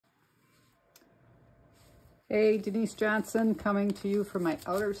Hey, Denise Johnson coming to you from my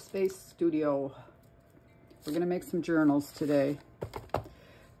outer space studio. We're gonna make some journals today.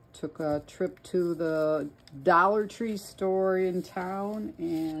 Took a trip to the Dollar Tree store in town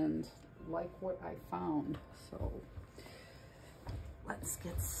and like what I found. So let's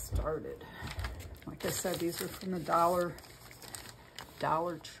get started. Like I said, these are from the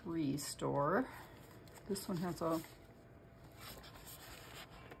Dollar Tree store. This one has a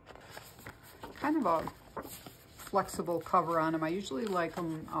kind of a flexible cover on them. I usually like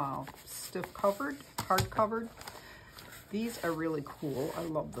them stiff covered, hard covered. These are really cool. I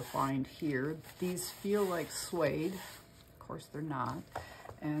love the find here. These feel like suede. Of course they're not.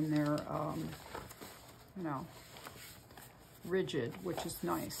 And they're, you know, rigid, which is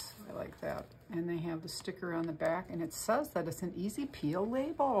nice. I like that. And they have the sticker on the back and it says that it's an easy peel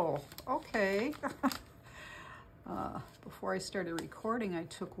label. Okay. Before I started recording, I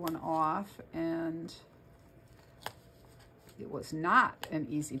took one off and it was not an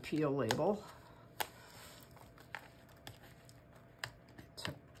easy peel label. It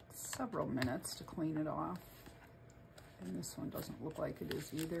took several minutes to clean it off. And this one doesn't look like it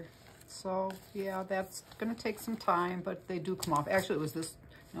is either. So yeah, that's gonna take some time, but they do come off. Actually, it was this,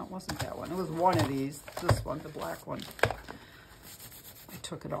 no, it wasn't that one. It was one of these, this one, the black one. I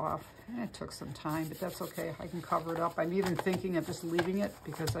took it off. It took some time, but that's okay. I can cover it up. I'm even thinking of just leaving it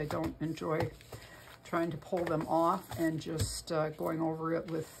because I don't enjoy trying to pull them off and just going over it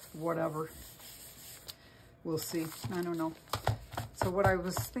with whatever. We'll see. I don't know. So what I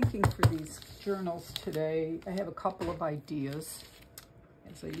was thinking for these journals today, I have a couple of ideas,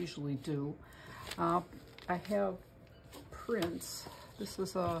 as I usually do. I have prints. This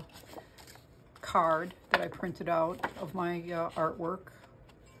is a card that I printed out of my artwork.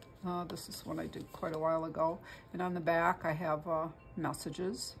 This is one I did quite a while ago. And on the back, I have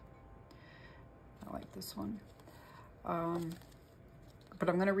messages. I like this one. But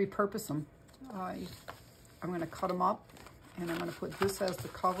I'm going to repurpose them. I'm going to cut them up, and I'm going to put this as the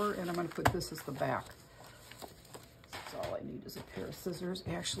cover, and I'm going to put this as the back. So all I need is a pair of scissors.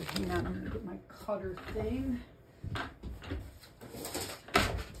 Actually, hang on, I'm going to get my cutter thing.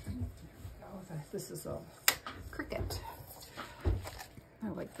 This is a Cricut. I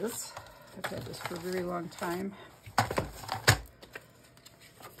like this. I've had this for a very long time.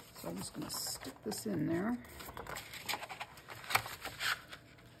 So I'm just going to stick this in there.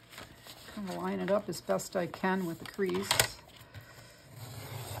 Kind of line it up as best I can with the crease.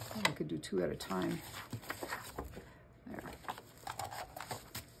 I could do two at a time. There.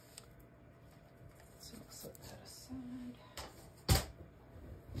 So I'll set that aside.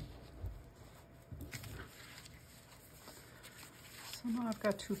 So now I've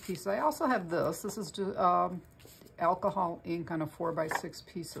got two pieces. I also have this. This is alcohol ink on a 4x6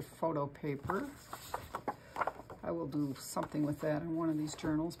 piece of photo paper. I will do something with that in one of these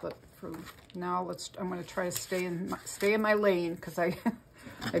journals, but for now, I'm going to try to stay in my lane because I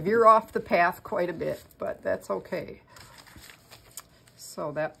veer off the path quite a bit, but that's okay.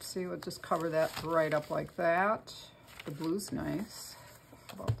 So see, we'll just cover that right up like that. The blue's nice.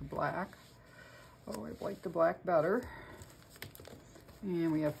 How about the black? Oh, I like the black better.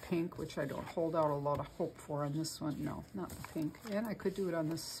 And we have pink, which I don't hold out a lot of hope for on this one. No, not the pink. And I could do it on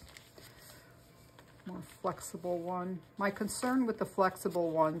this more flexible one. My concern with the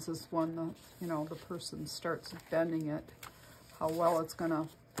flexible ones is when the person starts bending it, how well it's gonna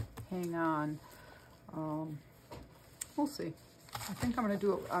hang on. We'll see. I think I'm gonna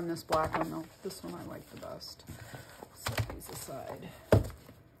do it on this black one though. This one I like the best. Set these aside.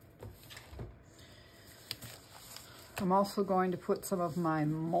 I'm also going to put some of my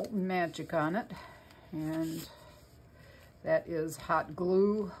Molten Magic on it, and that is hot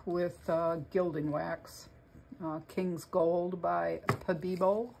glue with gilding wax. King's Gold by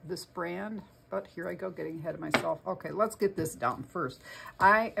Pabibo, this brand. But here I go, getting ahead of myself. Okay, let's get this down first.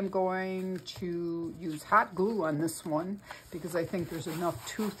 I am going to use hot glue on this one because I think there's enough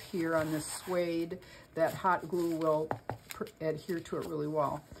tooth here on this suede that hot glue will adhere to it really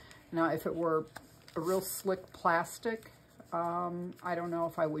well. Now, if it were a real slick plastic, I don't know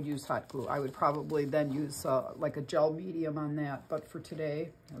if I would use hot glue. I would probably then use like a gel medium on that. But for today,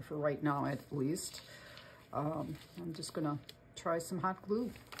 or for right now at least, I'm just gonna try some hot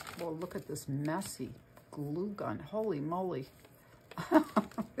glue. Well, look at this messy glue gun. Holy moly.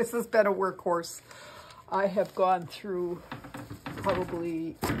 This has been a workhorse. I have gone through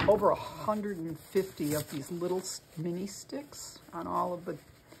probably over 150 of these little mini sticks on all of the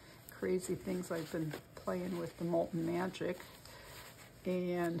crazy things I've been playing with the Molten Magic.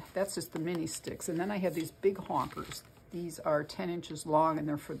 And that's just the mini sticks. And then I have these big honkers. These are 10 inches long and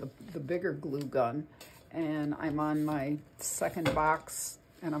they're for the bigger glue gun. and I'm on my second box,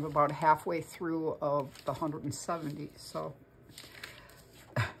 and I'm about halfway through of the 170. So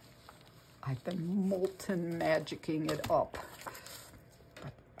I've been molten magicking it up.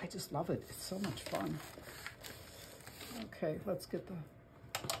 But I just love it. It's so much fun. Okay, let's get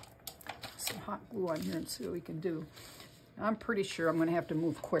some hot glue on here and see what we can do. I'm pretty sure I'm going to have to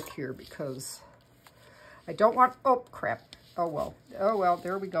move quick here because I don't want, oh crap. Oh well,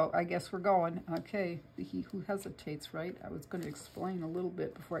 there we go. I guess we're going. Okay, he who hesitates, right? I was going to explain a little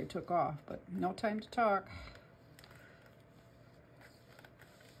bit before I took off, but no time to talk.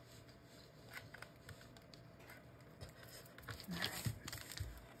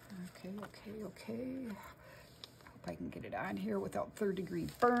 Okay. Hope I can get it on here without third-degree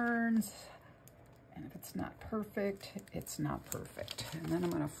burns. And if it's not perfect, it's not perfect. And then I'm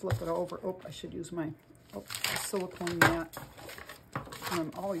going to flip it over. Oh, I should use my silicone mat. And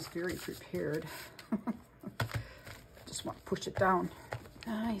I'm always very prepared. Just want to push it down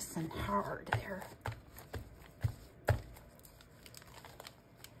nice and hard there.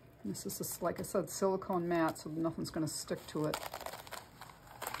 And this is, like I said, silicone mat, so nothing's going to stick to it.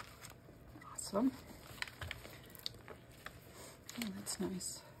 Awesome. Oh, that's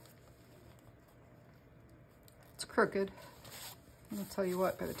nice. It's crooked. I'll tell you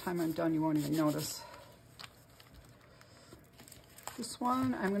what, by the time I'm done, you won't even notice. This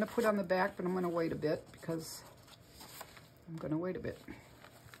one I'm going to put on the back, but I'm going to wait a bit because I'm going to wait a bit.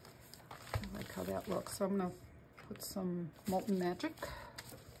 I like how that looks. So I'm going to put some Molten Magic,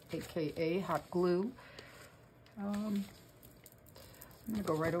 aka hot glue. I'm going to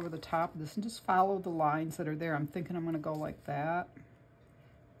go right over the top of this and just follow the lines that are there. I'm thinking I'm going to go like that.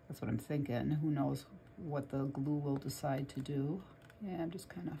 That's what I'm thinking. Who knows what the glue will decide to do. Yeah, I'm just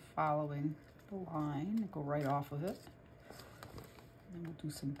kind of following the line. Go right off of it. And we'll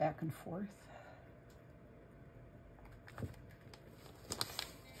do some back and forth.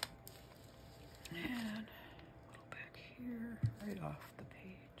 And go back here, right off the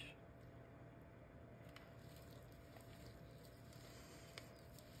page.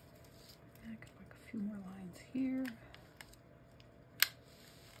 I could like a few more lines here.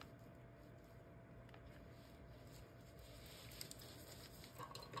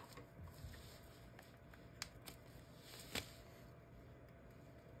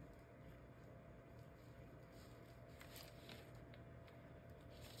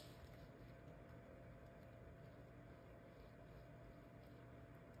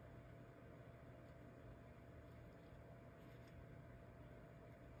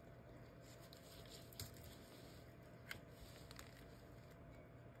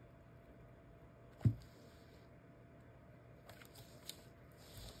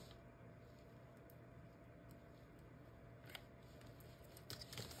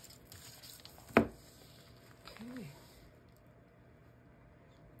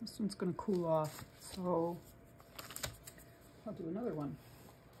 This one's going to cool off, so I'll do another one.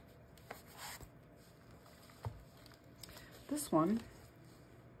 This one,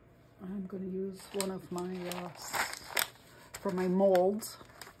 I'm going to use one of my, for my molds,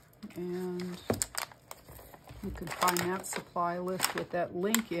 and you can find that supply list with that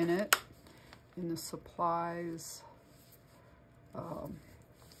link in it in the supplies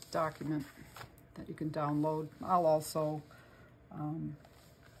document that you can download. I'll also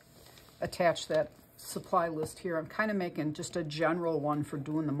attach that supply list here. I'm kind of making just a general one for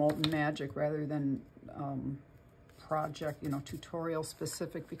doing the Molten Magic rather than project, tutorial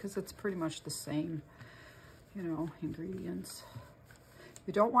specific, because it's pretty much the same, ingredients.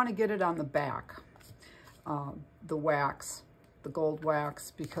 You don't want to get it on the back, the wax, the gold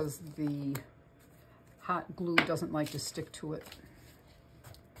wax, because the hot glue doesn't like to stick to it.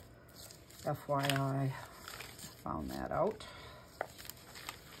 FYI, found that out.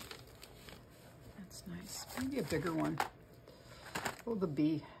 Nice. Maybe a bigger one. Oh, the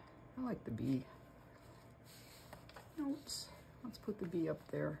bee. I like the bee. Oops. Let's put the bee up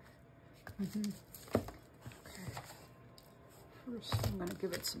there. Okay. First, I'm going to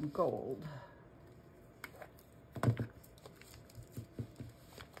give it some gold.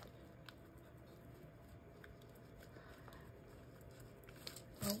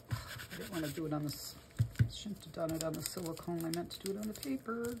 Oh, I didn't want to do it on this. Shouldn't have done it on the silicone. I meant to do it on the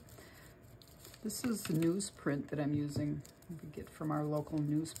paper. This is the newsprint that I'm using. We get from our local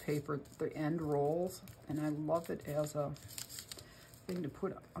newspaper, the end rolls, and I love it as a thing to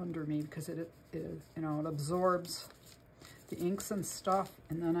put under me because it absorbs the inks and stuff,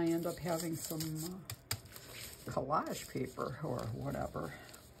 and then I end up having some collage paper or whatever.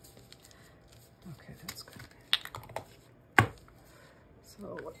 Okay, that's good.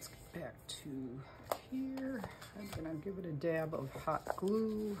 So let's get back to here. I'm gonna give it a dab of hot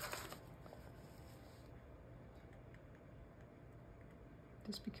glue.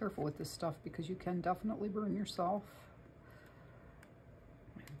 Just be careful with this stuff because you can definitely burn yourself.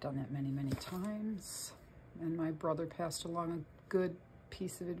 I've done that many, many times. And my brother passed along a good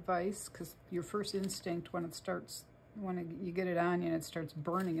piece of advice, because your first instinct when you get it on you and it starts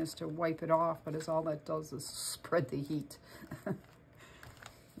burning is to wipe it off, but all that does is spread the heat.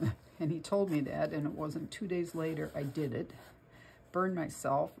 And he told me that, and it wasn't 2 days later I did it, burned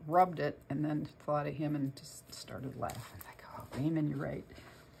myself, rubbed it, and then thought of him and just started laughing. Like, oh, Raymond, you're right.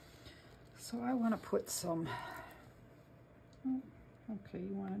 So I want to put some, oh, okay,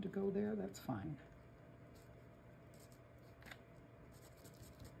 you wanted to go there, that's fine.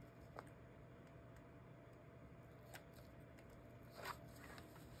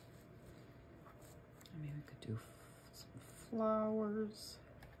 I mean, we could do some flowers.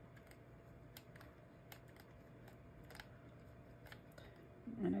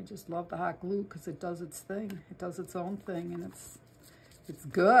 And I just love the hot glue because it does its thing. It does its own thing, and it's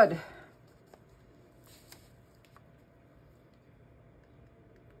good.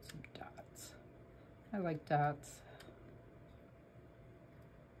 Some dots. I like dots.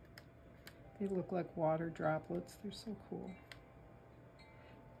 They look like water droplets. They're so cool.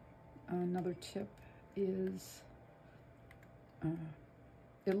 Another tip is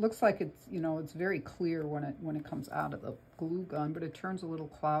it looks like it's, you know, it's very clear when it comes out of the glue gun, but it turns a little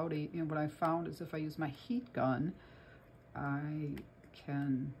cloudy. And what I found is if I use my heat gun, I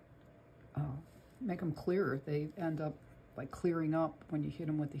can make them clearer. They end up like clearing up when you hit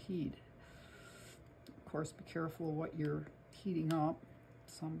them with the heat. Of course, be careful of what you're heating up.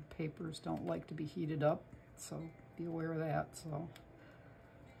 Some papers don't like to be heated up, so be aware of that. So,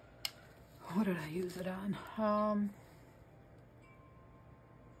 what did I use it on?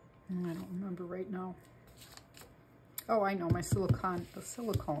 I don't remember right now. Oh, I know, my silicone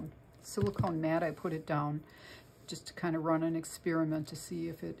mat. I put it down just to kind of run an experiment to see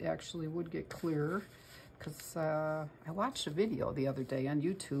if it actually would get clearer. Because I watched a video the other day on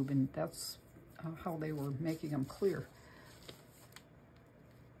YouTube, and that's how they were making them clear.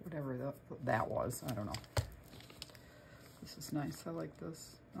 Whatever that was, I don't know. This is nice. I like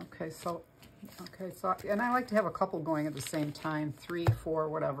this. Okay, so, and I like to have a couple going at the same time, 3, 4,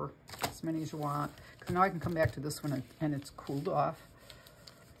 whatever, as many as you want. Because now I can come back to this one and it's cooled off.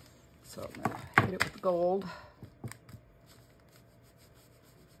 So I'm gonna hit it with gold.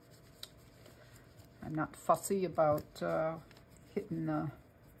 I'm not fussy about hitting the,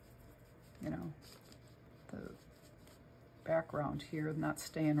 you know, the background here, not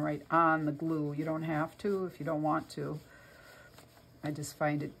staying right on the glue. You don't have to if you don't want to. I just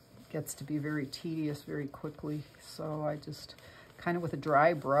find it gets to be very tedious very quickly. So I just kind of with a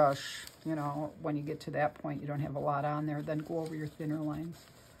dry brush, you know, when you get to that point, you don't have a lot on there, then go over your thinner lines.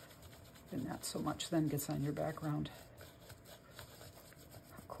 And not so much then gets on your background.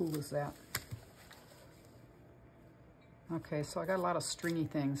 How cool is that? Okay, so I got a lot of stringy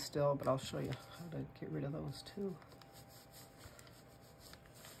things still, but I'll show you how to get rid of those too.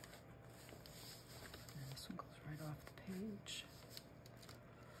 And this one goes right off the page.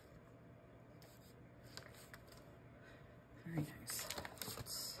 Very nice.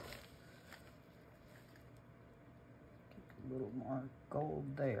 Let's get a little more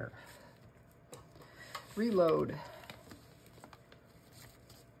gold there. Reload.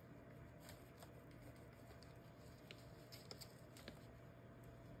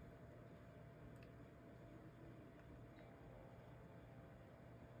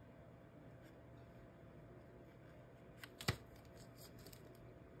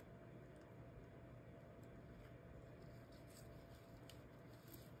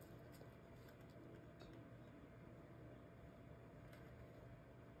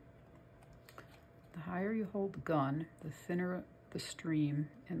 The higher you hold the gun, the thinner the stream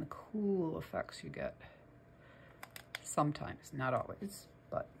and the cool effects you get. Sometimes, not always,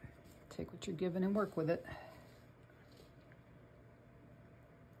 but take what you're given and work with it.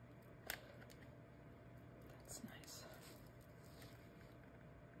 That's nice.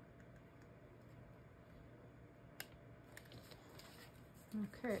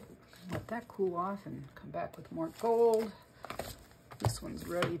 Okay, let that cool off and come back with more gold. This one's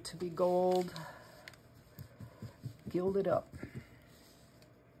ready to be gold. Gilded up.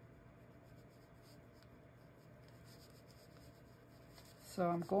 So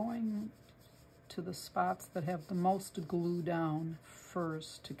I'm going to the spots that have the most glue down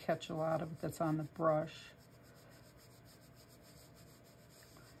first to catch a lot of it that's on the brush.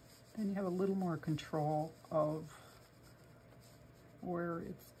 Then you have a little more control of where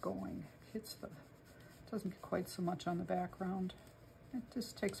it's going. It hits doesn't get quite so much on the background. It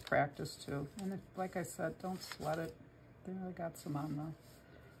just takes practice too. And if, like I said, don't sweat it. There, I got some on the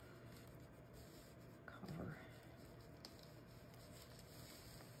cover.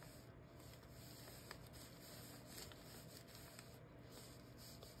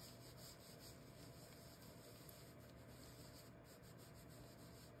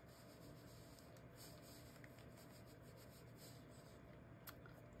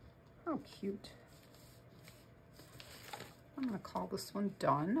 How cute. I'm going to call this one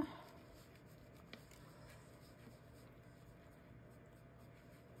done.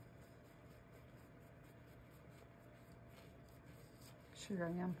 Sure I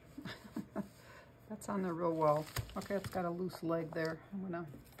am. That's on there real well. Okay, it's got a loose leg there. I'm going to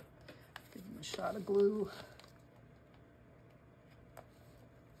give him a shot of glue.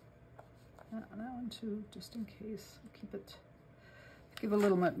 That one too, just in case. Keep it. Give a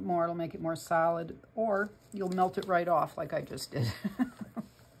little bit more, it'll make it more solid, or you'll melt it right off like I just did.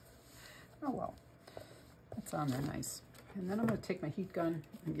 Oh well, that's on there nice. And then I'm going to take my heat gun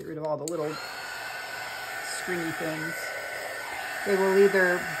and get rid of all the little stringy things. They will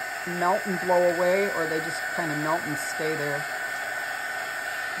either melt and blow away, or they just kind of melt and stay there.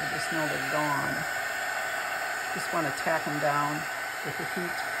 I just know they're gone. Just want to tack them down with the heat.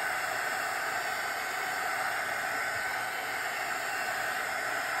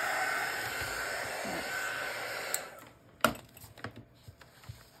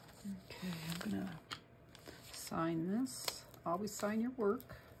 Sign this. Always sign your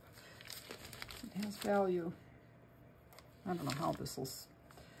work. It has value. I don't know how this will.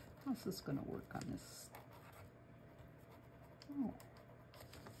 How's this going to work on this? Oh,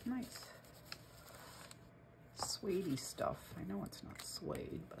 nice. Suede-y stuff. I know it's not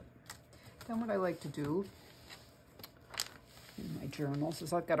suede, but then what I like to do in my journals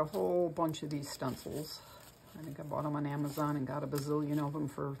is I've got a whole bunch of these stencils. I think I bought them on Amazon and got a bazillion of them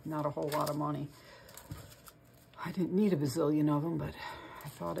for not a whole lot of money. I didn't need a bazillion of them, but I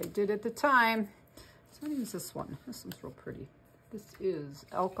thought I did at the time. So I'm going to use this one. This one's real pretty. This is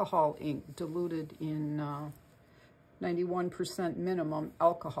alcohol ink diluted in 91% minimum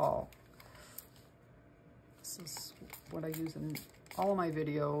alcohol. This is what I use in all of my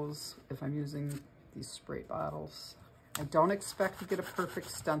videos if I'm using these spray bottles. I don't expect to get a perfect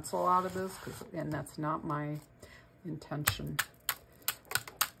stencil out of this, and that's not my intention.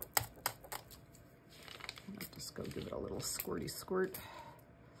 Just go give it a little squirty squirt.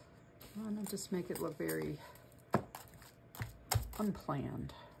 And I'll just make it look very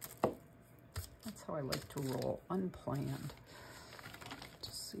unplanned. That's how I like to roll, unplanned.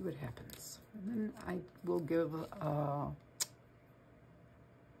 Just see what happens. And then I will give, I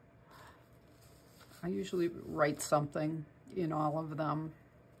usually write something in all of them.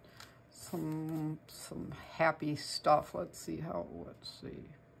 Some happy stuff. Let's see.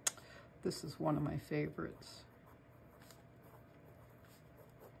 This is one of my favorites.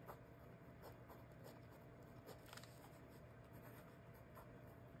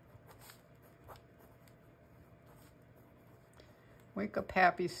 Wake up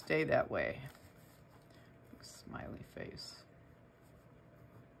happy, stay that way. Big smiley face.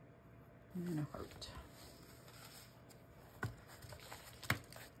 And a heart.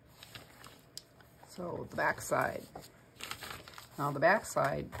 So the back side. Now the back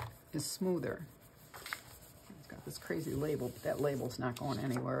side is smoother. It's got this crazy label, but that label's not going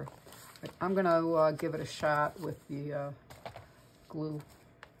anywhere. But I'm gonna give it a shot with the glue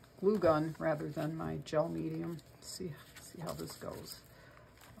gun rather than my gel medium. See how this goes.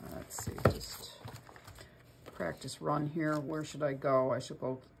 Let's see, just practice run here. Where should I go? I should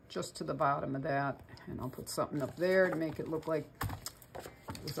go just to the bottom of that, and I'll put something up there to make it look like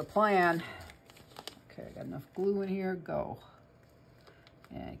it was a plan. Okay, I got enough glue in here, go.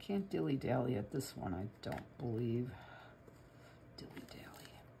 Yeah, I can't dilly-dally at this one, I don't believe.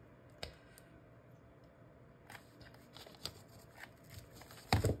 Dilly-dally.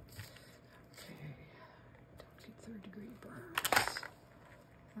 Okay, don't get third-degree burns.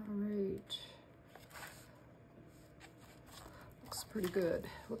 All right. Looks pretty good.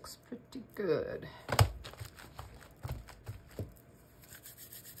 Looks pretty good.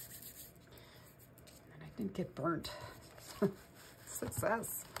 And I didn't get burnt.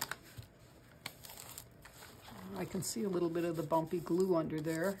 Success. I can see a little bit of the bumpy glue under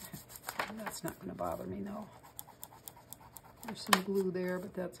there. That's not going to bother me, no. There's some glue there,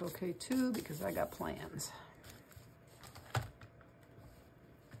 but that's okay too because I got plans.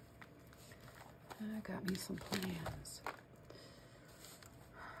 I got me some plans.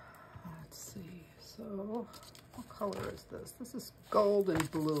 Let's see. So What color is this? This is gold and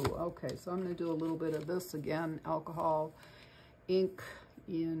blue. Okay, so I'm going to do a little bit of this again. Alcohol, ink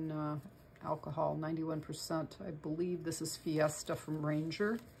in alcohol, 91%. I believe this is Fiesta from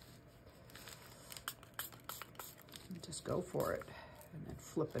Ranger. Just go for it. And then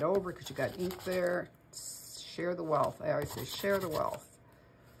flip it over because you got ink there. Share the wealth. I always say share the wealth.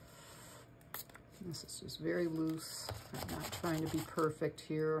 This is just very loose. I'm not trying to be perfect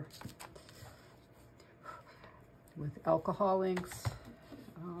here. With alcohol inks,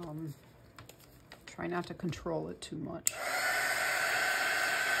 try not to control it too much.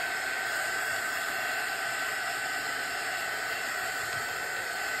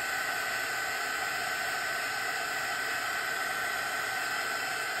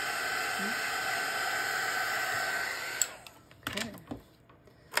 Okay,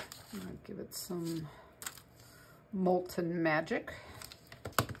 I'm gonna give it some Molten Magic.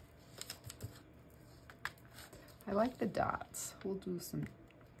 I like the dots. We'll do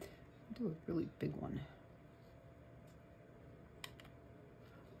a really big one.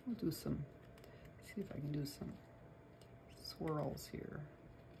 We'll do some, see if I can do some swirls here.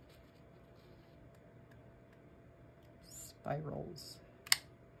 Spirals.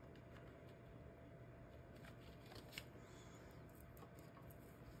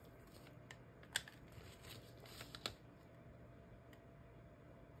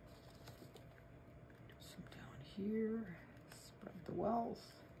 Here, spread the wealth,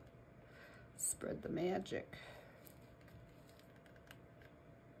 spread the magic.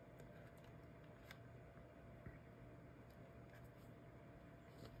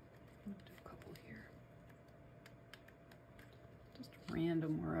 I'll do a couple here. Just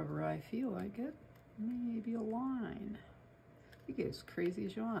random wherever I feel like it. Maybe a line. You get as crazy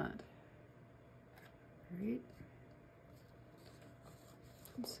as you want. Right?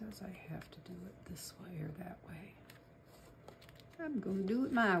 Who says I have to do it this way or that way? I'm going to do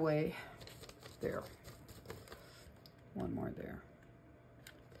it my way. There. One more there.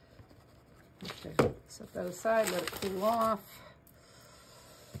 Okay, set that aside, let it cool off.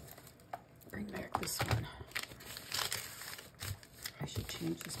 Bring back this one. I should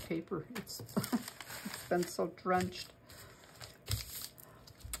change this paper. It's been so drenched.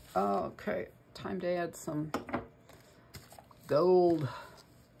 Okay, time to add some gold.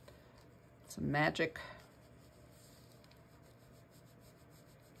 Some magic.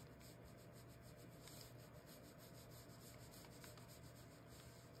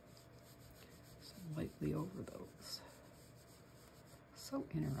 So lightly over those. So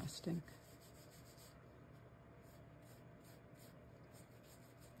interesting.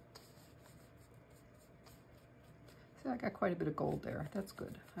 See, I got quite a bit of gold there. That's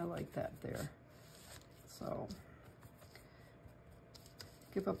good. I like that there. So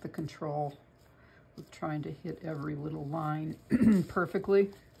give up the control with trying to hit every little line perfectly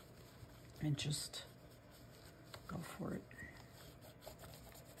and just go for it.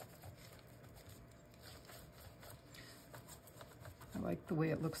 I like the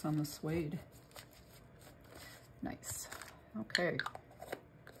way it looks on the suede. Nice. Okay.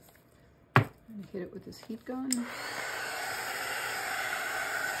 I'm gonna hit it with this heat gun.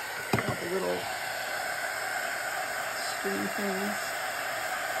 All the little string things.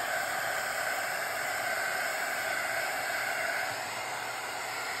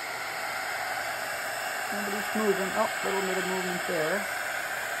 Nobody's moving. Oh, little bit of movement there.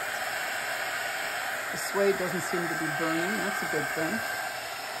 The suede doesn't seem to be burning. That's a good thing.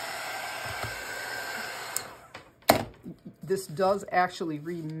 This does actually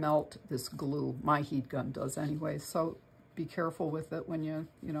remelt this glue. My heat gun does anyway, so be careful with it when you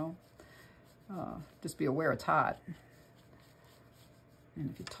know, just be aware it's hot.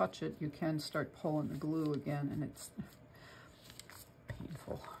 And if you touch it, you can start pulling the glue again, and it's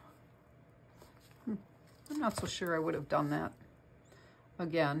painful. I'm not so sure I would have done that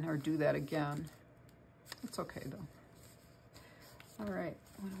again or do that again. It's okay though. All right,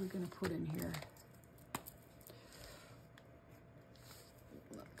 what are we going to put in here?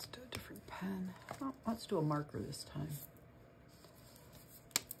 Let's do a different pen. Oh, let's do a marker this time.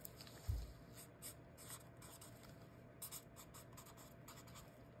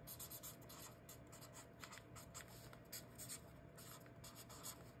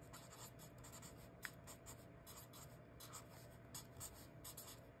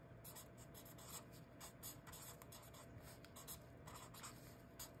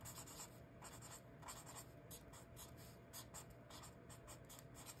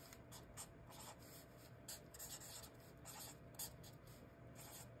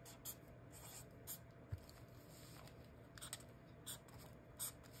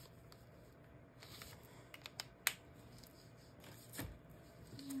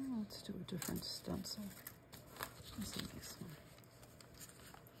 do a different stencil. Let's do this one.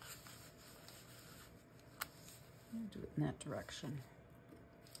 I'll do it in that direction.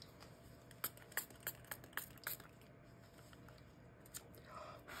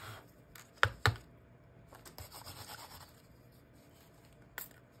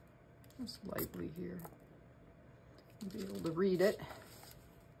 Just lightly here. You'll be able to read it.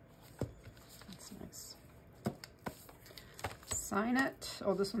 That's nice. Sign it.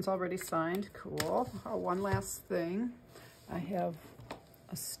 Oh, this one's already signed. Cool. Oh, one last thing. I have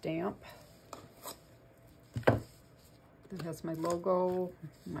a stamp that has my logo,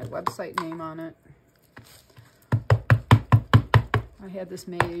 my website name on it. I had this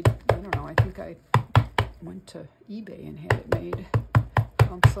made, I don't know, I think I went to eBay and had it made.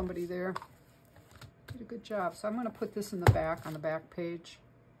 Found somebody there. Did a good job. So I'm going to put this in the back, on the back page.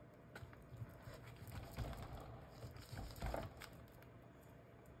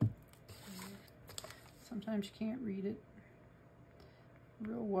 Sometimes you can't read it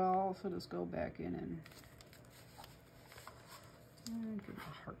real well, so just go back in and give it a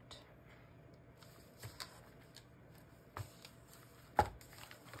heart.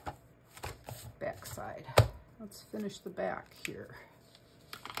 Back side. Let's finish the back here.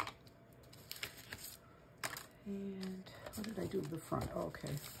 And what did I do with the front? Oh,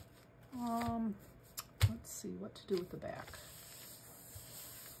 okay. Let's see what to do with the back.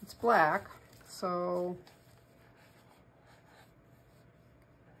 It's black, so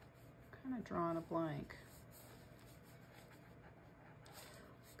kind of drawing a blank.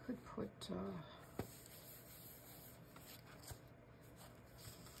 I could put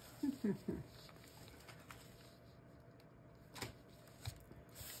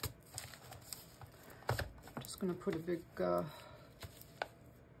I'm just going to put a big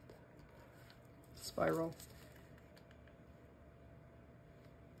spiral.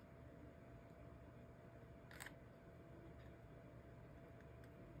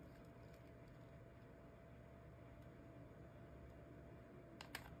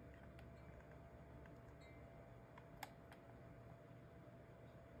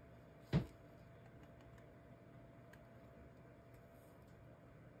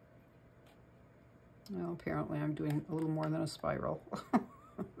 Well, apparently I'm doing a little more than a spiral.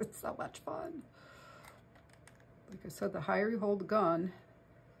 It's so much fun. Like I said, the higher you hold the gun,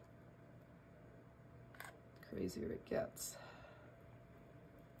 the crazier it gets.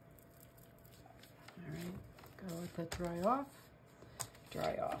 All right, gotta let that dry off.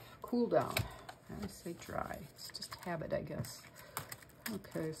 Dry off. Cool down. I say dry. It's just habit, I guess.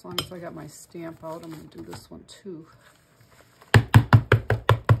 Okay, as long as I got my stamp out, I'm gonna do this one too.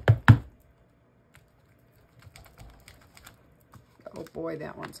 Oh boy,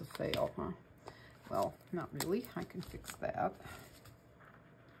 that one's a fail, huh? Well, not really. I can fix that.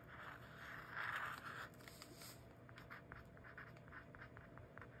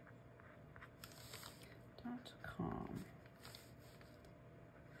 .com.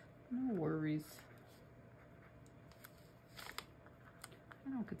 No worries.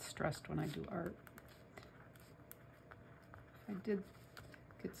 I don't get stressed when I do art. If I did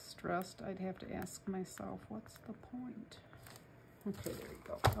get stressed, I'd have to ask myself, what's the point? Okay, there you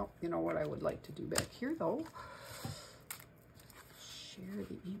go. Oh, you know what I would like to do back here, though? Share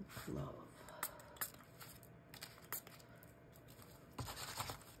the ink love.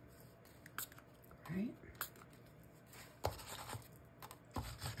 Right?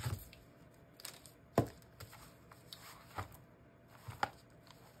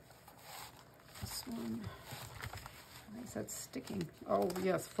 This one, why is that sticking? Oh,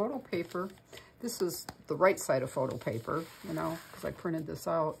 yes, photo paper. This is the right side of photo paper, you know, because I printed this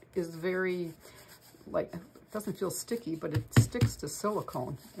out, is very, like, it doesn't feel sticky, but it sticks to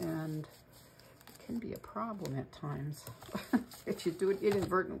silicone, and it can be a problem at times. If you do it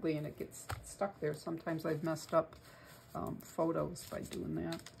inadvertently and it gets stuck there, sometimes I've messed up photos by doing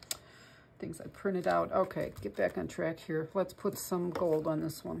that. Things I printed out. Okay, get back on track here. Let's put some gold on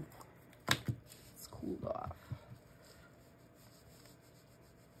this one. It's cooled off.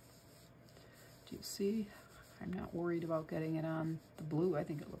 Do you see? I'm not worried about getting it on the blue. I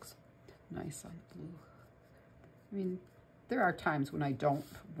think it looks nice on the blue. I mean, there are times when I don't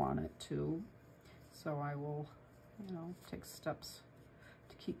want it to, so I will, you know, take steps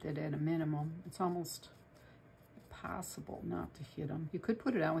to keep that at a minimum. It's almost impossible not to hit them. You could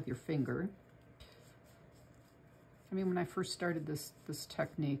put it on with your finger. I mean, when I first started this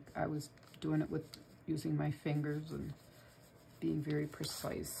technique, I was doing it with using my fingers and being very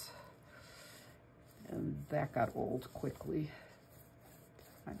precise. And that got old quickly.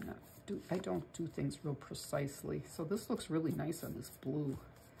 I don't do things real precisely. So this looks really nice on this blue.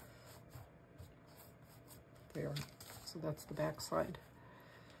 There. So that's the back side.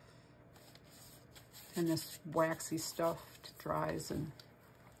 And this waxy stuff dries and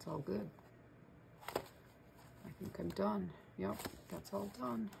it's all good. I think I'm done. Yep, that's all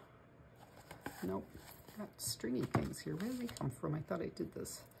done. Nope, got stringy things here. Where did they come from? I thought I did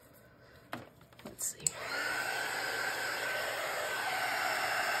this. Let's see.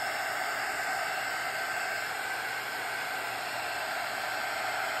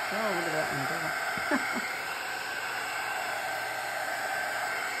 Oh, look at that one go.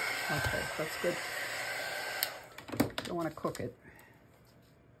 Okay, that's good. Don't want to cook it.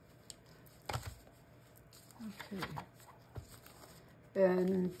 Okay.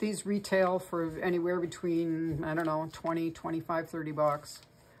 And these retail for anywhere between, I don't know, 20, 25, 30 bucks.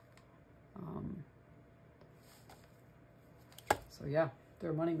 So yeah,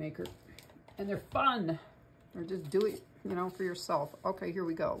 they're a moneymaker. And they're fun. Or just do it, you know, for yourself. Okay, here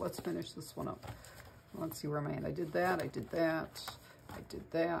we go. Let's finish this one up. Let's see where am I at. I did that, I did that, I did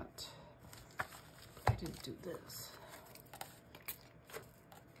that. I didn't do this.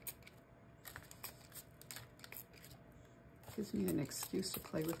 Gives me an excuse to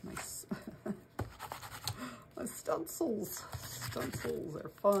play with my stencils. Stencils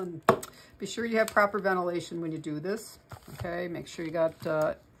are fun. Be sure you have proper ventilation when you do this. Okay, make sure you got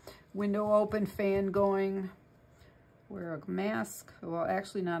window open, fan going. Wear a mask. Well,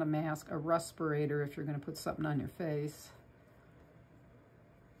 actually not a mask, a respirator if you're going to put something on your face.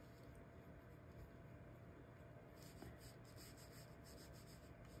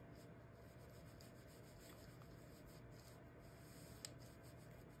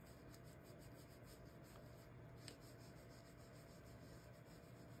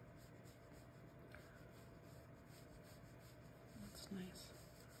 Nice.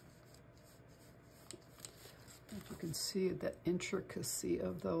 If you can see the intricacy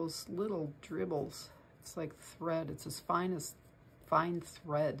of those little dribbles, it's like thread. It's as fine as fine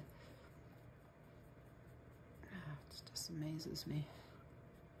thread. It just amazes me.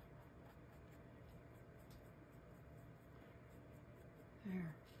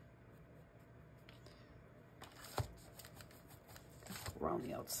 There. Go around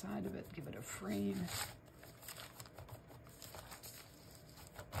the outside of it, give it a frame.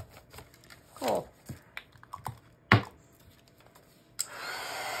 Cool.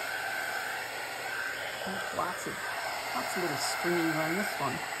 Lots of little strings on this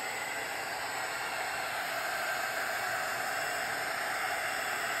one.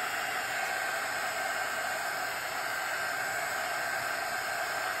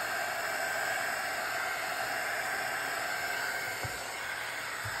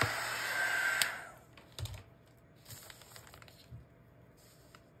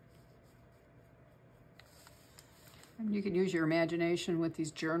 You can use your imagination with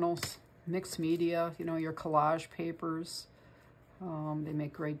these journals, mixed media, you know, your collage papers. They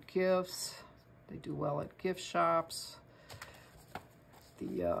make great gifts. They do well at gift shops.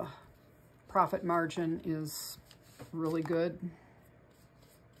 The profit margin is really good.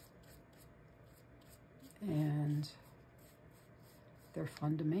 And they're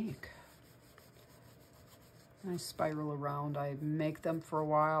fun to make. I spiral around. I make them for a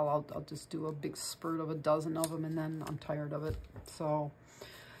while. I'll just do a big spurt of a dozen of them and then I'm tired of it. So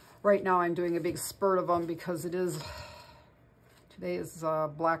right now I'm doing a big spurt of them because today is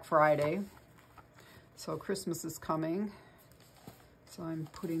Black Friday. So Christmas is coming. So I'm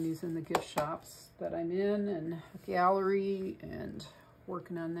putting these in the gift shops that I'm in and a gallery and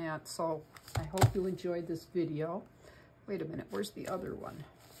working on that. So I hope you enjoyed this video. Wait a minute, where's the other one?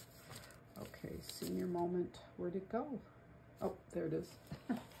 Okay, senior moment, where'd it go? Oh, there it is.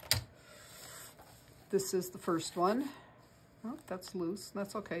 This is the first one. Oh, that's loose,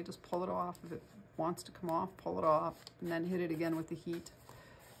 that's okay, just pull it off. If it wants to come off, pull it off, and then hit it again with the heat.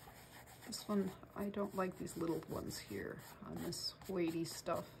 This one, I don't like these little ones here on this weighty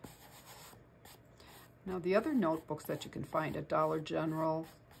stuff. Now the other notebooks that you can find at Dollar General,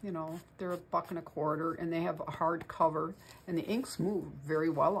 you know, they're $1.25 and they have a hard cover and the inks move very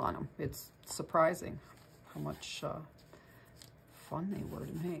well on them. It's surprising how much fun they were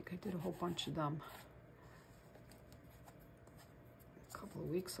to make. I did a whole bunch of them a couple of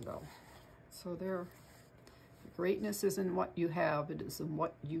weeks ago. So the greatness is in what you have, it is in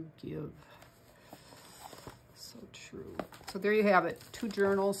what you give. So true. So there you have it, 2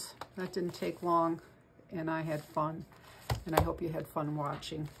 journals. That didn't take long and I had fun. And I hope you had fun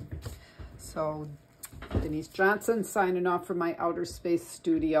watching. So, Denise Johnson signing off from my outer space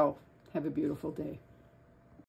studio. Have a beautiful day.